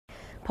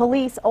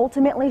Police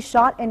ultimately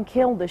shot and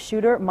killed the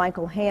shooter,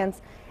 Michael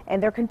Hans,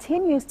 and there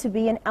continues to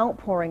be an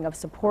outpouring of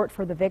support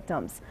for the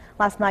victims.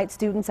 Last night,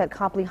 students at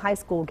Copley High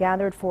School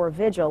gathered for a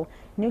vigil.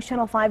 News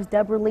Channel 5's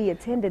Deborah Lee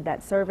attended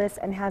that service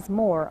and has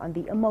more on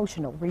the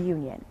emotional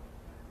reunion.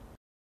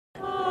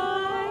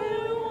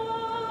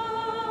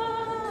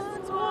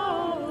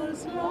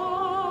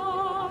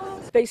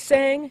 They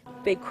sang,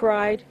 they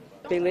cried,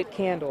 they lit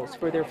candles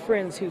for their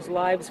friends whose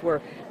lives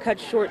were cut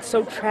short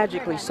so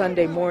tragically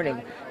Sunday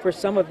morning. For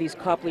some of these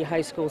Copley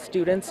High School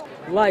students,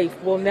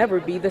 life will never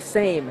be the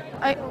same.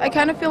 I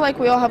kind of feel like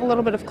we all have a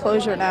little bit of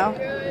closure now,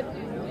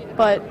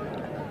 but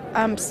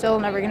I'm still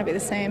never going to be the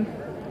same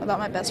without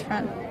my best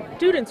friend.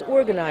 Students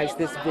organized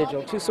this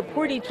vigil to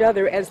support each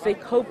other as they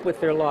cope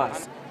with their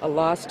loss, a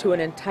loss to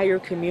an entire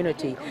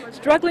community,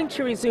 struggling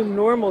to resume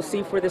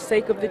normalcy for the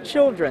sake of the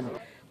children,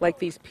 like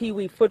these Pee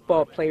Wee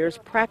football players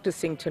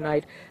practicing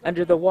tonight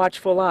under the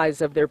watchful eyes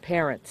of their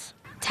parents.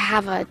 To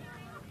have a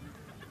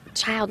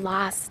child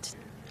lost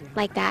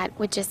like that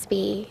would just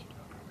be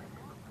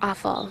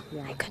awful.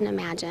 I couldn't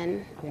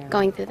imagine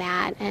going through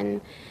that,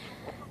 and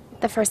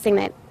the first thing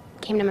that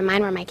came to my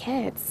mind were my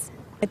kids.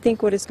 I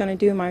think what it's going to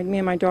do, me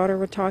and my daughter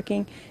were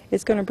talking,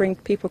 it's going to bring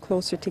people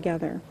closer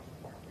together,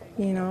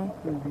 you know,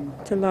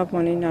 to love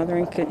one another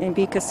and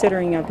be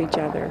considering of each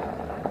other,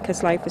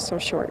 because life is so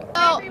short.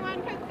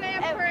 Everyone could say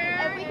a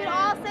prayer. If we could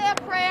all say a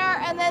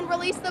prayer and then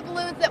release the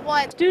balloons at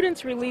once.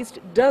 Students released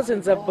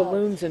dozens of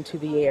balloons into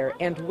the air,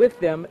 and with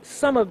them,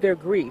 some of their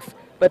grief.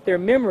 But their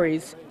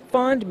memories,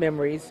 fond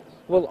memories,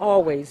 will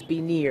always be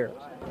near.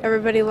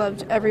 Everybody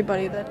loved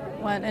everybody that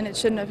went, and it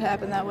shouldn't have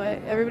happened that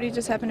way. Everybody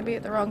just happened to be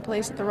at the wrong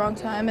place at the wrong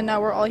time, and now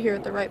we're all here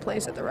at the right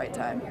place at the right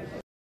time.